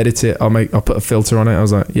it. I'll edit it. I'll put a filter on it." I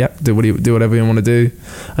was like, "Yep, do whatever you want to do."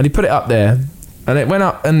 And he put it up there, and it went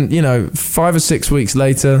up, and 5 or 6 weeks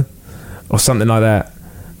later, or something like that,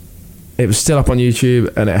 it was still up on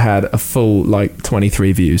YouTube, and it had a full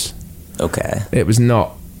 23 views. Okay. It was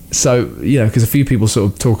not so, because a few people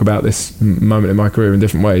sort of talk about this moment in my career in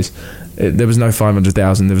different ways. There was no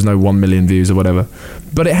 500,000, there was no 1 million views or whatever,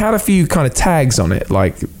 but it had a few kind of tags on it,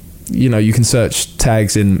 like, you can search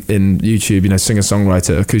tags in YouTube,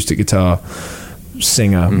 singer-songwriter, acoustic guitar,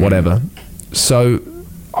 singer, whatever. So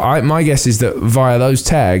my guess is that via those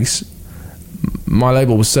tags, my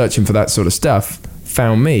label was searching for that sort of stuff,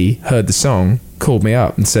 found me, heard the song, called me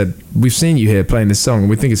up and said, "We've seen you here playing this song, and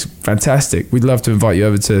we think it's fantastic. We'd love to invite you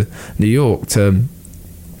over to New York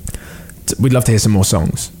we'd love to hear some more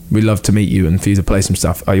songs. We'd love to meet you and for you to play some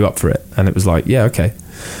stuff. Are you up for it?" And it was like, "Yeah, okay."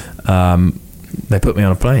 They put me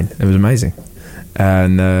on a plane. It was amazing.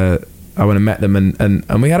 And I went and met them,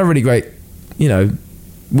 and we had a really great,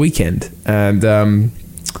 weekend. And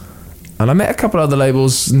I met a couple other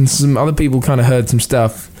labels, and some other people kind of heard some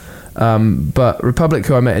stuff. But Republic,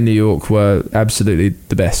 who I met in New York, were absolutely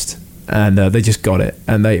the best, and they just got it.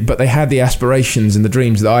 But they had the aspirations and the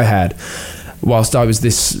dreams that I had, whilst I was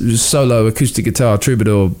this solo acoustic guitar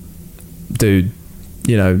troubadour dude,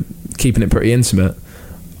 keeping it pretty intimate.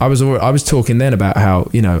 I was talking then about how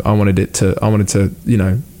I wanted to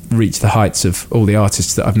reach the heights of all the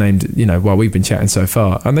artists that I've named, you know, while we've been chatting so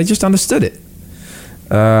far, and they just understood it.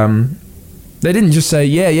 They didn't just say,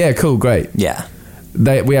 yeah, cool, great. Yeah.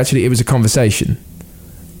 It was a conversation.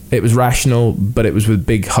 It was rational, but it was with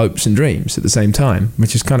big hopes and dreams at the same time,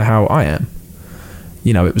 which is kind of how I am.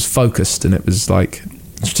 You know, it was focused and it was like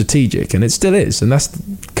strategic, and it still is, and that's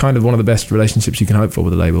kind of one of the best relationships you can hope for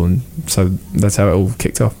with a label, and so that's how it all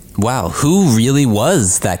kicked off. Wow, who really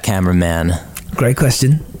was that cameraman? Great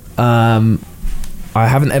question. I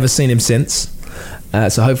haven't ever seen him since,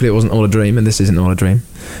 so hopefully it wasn't all a dream, and this isn't all a dream.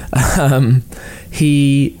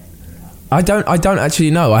 I don't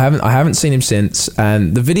actually know. I haven't seen him since,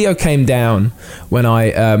 and the video came down when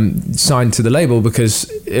I signed to the label, because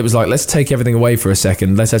it was like, let's take everything away for a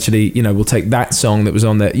second. Let's actually, you know, we'll take that song that was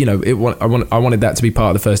on there. You know, I wanted that to be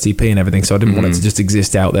part of the first EP and everything, so I didn't want it to just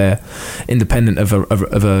exist out there, independent of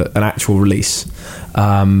an actual release.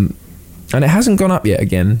 And it hasn't gone up yet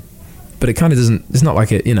again. But it kind of doesn't. It's not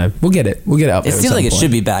like it. You know, we'll get it up there. It feels like it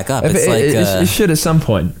should be back up. It should at some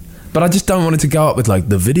point. But I just don't want it to go up with like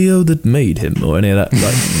the video that made him or any of that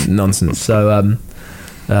like nonsense. So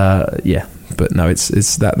yeah, but no, it's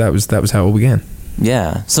that was how it all began.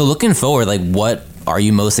 Yeah. So looking forward, like, what are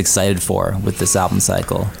you most excited for with this album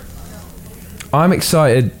cycle? I'm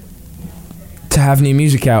excited to have new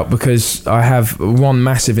music out, because I have one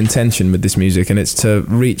massive intention with this music, and it's to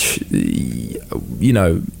reach, you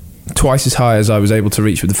know, twice as high as I was able to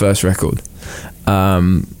reach with the first record,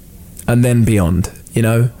 and then beyond. You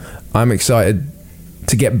know, I'm excited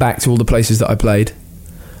to get back to all the places that I played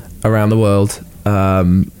around the world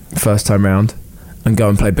first time round, and go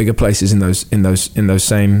and play bigger places in those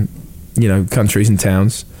same, you know, countries and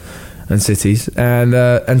towns and cities, and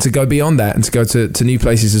to go beyond that, and to go to new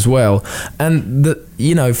places as well. And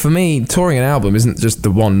you know, for me, touring an album isn't just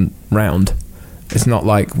the one round. It's not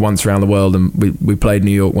like once around the world and we played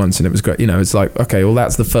New York once and it was great. You know, it's like, okay, well,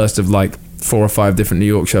 that's the first of like 4 or 5 different New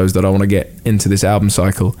York shows that I want to get into this album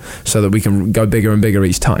cycle, so that we can go bigger and bigger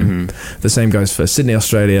each time. The same goes for Sydney,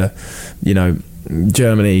 Australia, you know,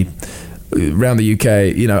 Germany, around the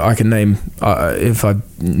UK. You know, I can name, if I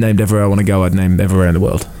named everywhere I want to go, I'd name everywhere in the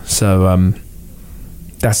world. So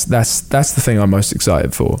that's the thing I'm most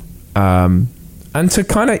excited for. And to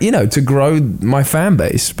kind of, you know, to grow my fan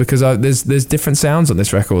base, because there's different sounds on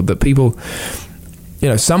this record that people, you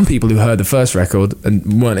know, some people who heard the first record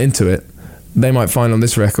and weren't into it, they might find on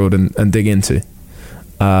this record and dig into.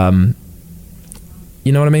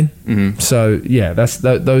 You know what I mean? Mm-hmm. So yeah,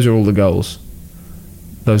 those are all the goals,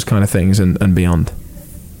 those kind of things and beyond.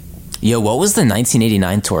 Yo, what was the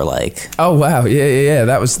 1989 tour like? Oh wow, yeah.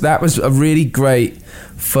 That was a really great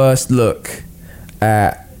first look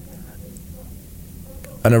at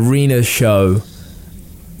an arena show,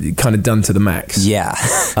 kind of done to the max. Yeah.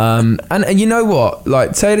 And you know what?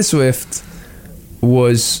 Like, Taylor Swift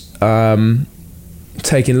was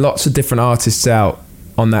taking lots of different artists out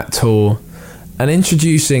on that tour and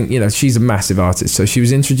introducing, you know, she's a massive artist, so she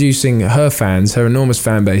was introducing her fans, her enormous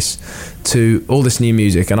fan base, to all this new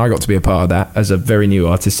music, and I got to be a part of that as a very new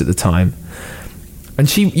artist at the time. And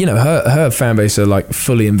she, you know, her fan base are like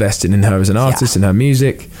fully invested in her as an artist and her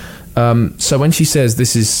music. So when she says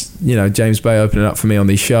this is, you know, James Bay opening up for me on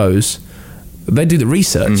these shows, they do the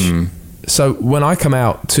research. So when I come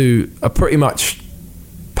out to a pretty much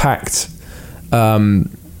packed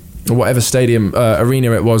whatever stadium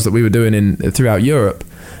arena it was that we were doing throughout Europe,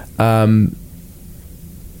 the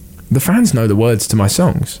fans know the words to my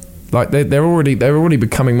songs. Like they're already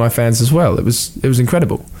becoming my fans as well. It was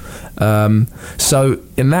incredible. So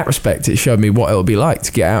in that respect, it showed me what it'll be like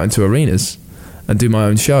to get out into arenas and do my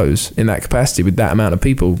own shows in that capacity with that amount of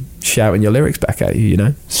people shouting your lyrics back at you, you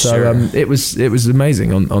know? So sure. It was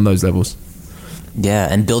amazing on those levels. Yeah,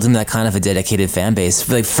 and building that kind of a dedicated fan base,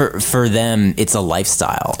 like for them, it's a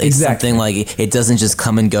lifestyle. It's something like, it doesn't just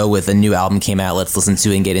come and go with a new album came out, let's listen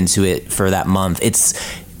to it and get into it for that month.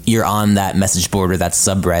 You're on that message board or that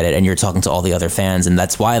subreddit and you're talking to all the other fans, and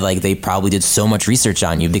that's why like they probably did so much research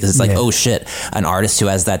on you, because it's like, oh shit, an artist who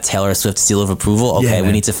has that Taylor Swift seal of approval, okay,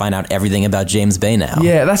 we need to find out everything about James Bay now.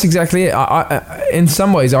 Yeah, that's exactly it. I in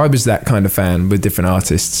some ways I was that kind of fan with different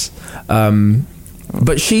artists,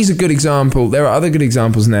 but she's a good example. There are other good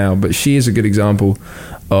examples now, but she is a good example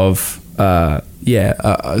of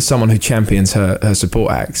someone who champions her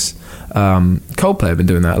support acts. Coldplay have been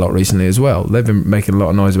doing that a lot recently as well. They've been making a lot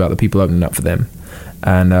of noise about the people opening up for them,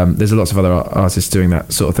 and there's lots of other artists doing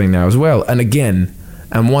that sort of thing now as well.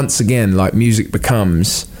 And once again, like, music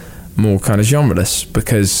becomes more kind of genreless,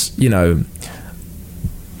 because, you know,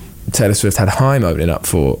 Taylor Swift had Haim opening up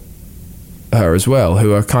for her as well,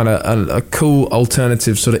 who are kind of a cool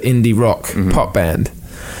alternative sort of indie rock pop band.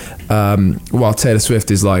 while Taylor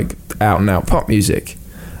Swift is like out and out pop music,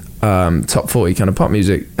 top 40 kind of pop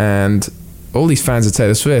music. And all these fans of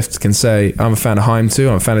Taylor Swift can say, I'm a fan of Haim too,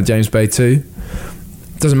 I'm a fan of James Bay too.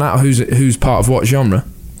 Doesn't matter who's part of what genre.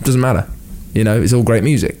 Doesn't matter. You know, it's all great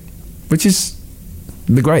music, which is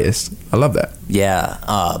the greatest. I love that. Yeah.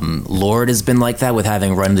 Lorde has been like that with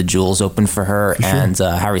having Run the Jewels open for her, for sure. And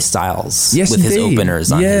Harry Styles with indeed. his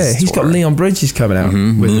openers on his he's tour. got Leon Bridges coming out.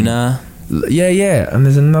 Mm-hmm. With Muna. Him. Yeah. And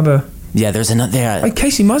there's another... Yeah, there's another... Yeah. Like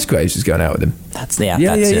Casey Musgraves is going out with him. That too.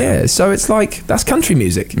 Yeah. So it's like, that's country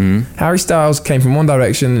music. Mm-hmm. Harry Styles came from one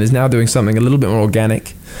direction and is now doing something a little bit more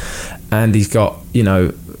organic. And he's got, you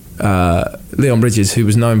know... Leon Bridges, who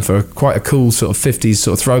was known for quite a cool sort of 50s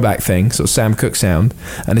sort of throwback thing, sort of Sam Cooke sound,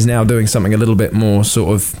 and is now doing something a little bit more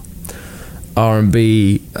sort of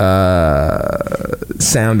R&B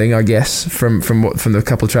sounding, I guess, from the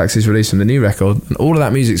couple of tracks he's released from the new record. And all of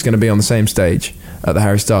that music's going to be on the same stage at the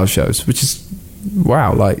Harry Styles shows, which is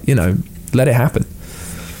wow, like, you know, let it happen.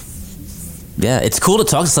 Yeah, it's cool to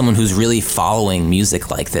talk to someone who's really following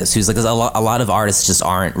music like this. Who's like, because a lot of artists just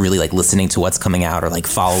aren't really like listening to what's coming out or like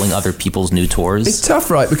following other people's new tours. It's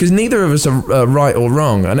tough, right? Because neither of us are right or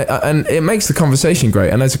wrong, and it makes the conversation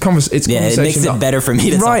great. And it's conversation. It makes it better for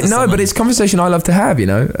me to talk to someone. But it's conversation I love to have, you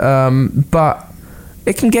know. But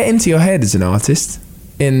it can get into your head as an artist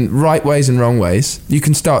in right ways and wrong ways. You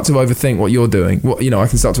can start to overthink what you're doing. I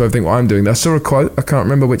can start to overthink what I'm doing. I saw a quote. I can't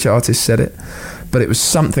remember which artist said it, but it was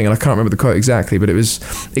something, and I can't remember the quote exactly, but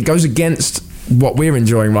it goes against what we're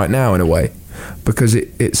enjoying right now in a way, because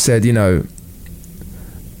it said, you know,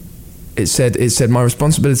 it said my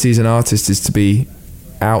responsibility as an artist is to be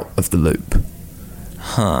out of the loop.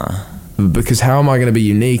 Because how am I going to be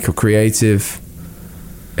unique or creative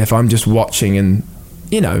if I'm just watching and,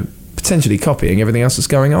 you know, potentially copying everything else that's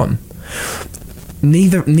going on?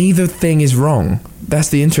 Neither thing is wrong. That's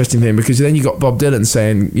the interesting thing, because then you got Bob Dylan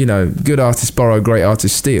saying, you know, good artists borrow, great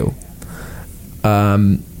artists steal.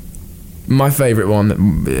 My favourite one,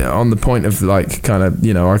 on the point of like kind of,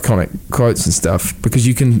 you know, iconic quotes and stuff, because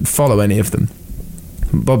you can follow any of them.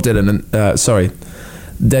 Bob Dylan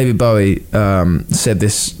and David Bowie said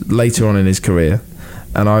this later on in his career,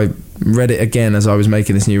 and I read it again as I was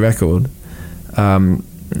making this new record.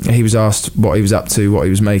 He was asked what he was up to, what he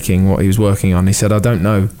was making, what he was working on. He said, I don't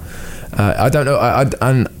know. I don't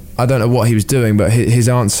know what he was doing, but his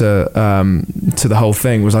answer to the whole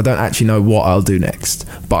thing was, I don't actually know what I'll do next,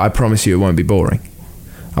 but I promise you it won't be boring.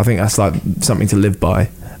 I think that's like something to live by.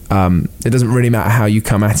 It doesn't really matter how you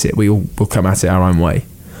come at it. We all will come at it our own way.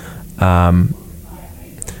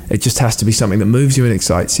 It just has to be something that moves you and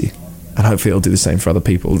excites you, and hopefully it'll do the same for other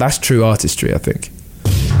people. That's true artistry, I think.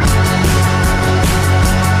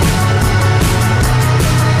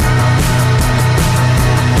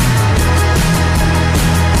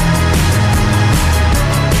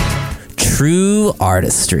 True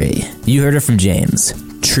artistry. You heard it from James.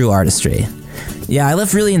 True artistry. Yeah, I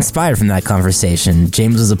left really inspired from that conversation.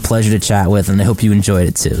 James was a pleasure to chat with, and I hope you enjoyed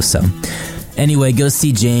it too. So, anyway, go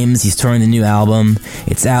see James. He's touring the new album.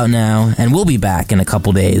 It's out now, and we'll be back in a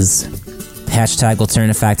couple days. Hashtag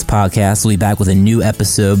Alternative Facts Podcast. We'll be back with a new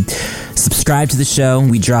episode. Subscribe to the show.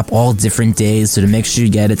 We drop all different days, so to make sure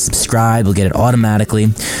you get it, subscribe. You'll get it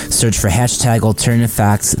automatically. Search for hashtag Alternative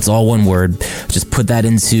Facts. It's all one word. Just put that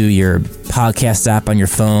into your podcast app on your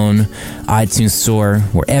phone, iTunes Store,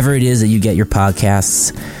 wherever it is that you get your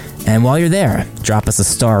podcasts. And while you're there, drop us a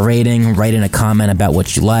star rating, write in a comment about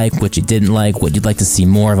what you like, what you didn't like, what you'd like to see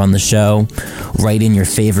more of on the show. Write in your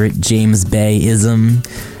favorite James Bay-ism.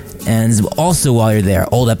 And also, while you're there,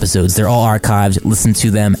 old episodes, they're all archived. Listen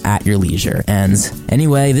to them at your leisure. And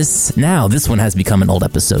anyway, this one has become an old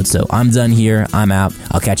episode. So I'm done here. I'm out.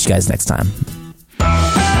 I'll catch you guys next time.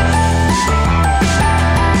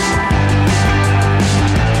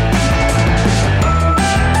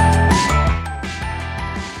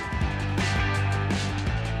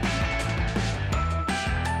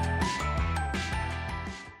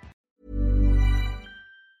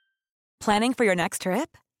 Planning for your next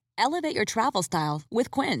trip? Elevate your travel style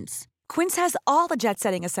with Quince. Quince has all the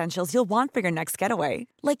jet-setting essentials you'll want for your next getaway,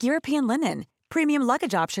 like European linen, premium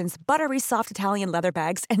luggage options, buttery soft Italian leather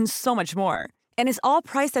bags, and so much more. And is all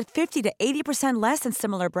priced at 50 to 80% less than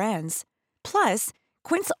similar brands. Plus,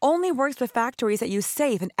 Quince only works with factories that use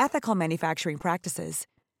safe and ethical manufacturing practices.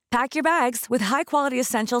 Pack your bags with high-quality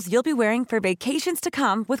essentials you'll be wearing for vacations to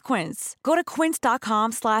come with Quince. Go to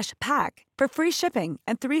quince.com/pack for free shipping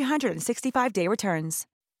and 365-day returns.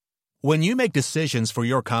 When you make decisions for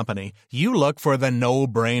your company, you look for the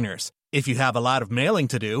no-brainers. If you have a lot of mailing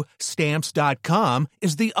to do, Stamps.com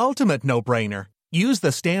is the ultimate no-brainer. Use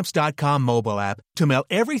the Stamps.com mobile app to mail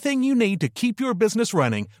everything you need to keep your business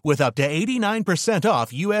running with up to 89%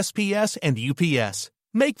 off USPS and UPS.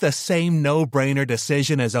 Make the same no-brainer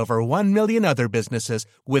decision as over 1 million other businesses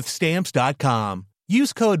with Stamps.com.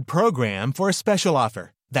 Use code PROGRAM for a special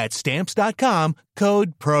offer. That's Stamps.com,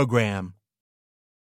 code PROGRAM.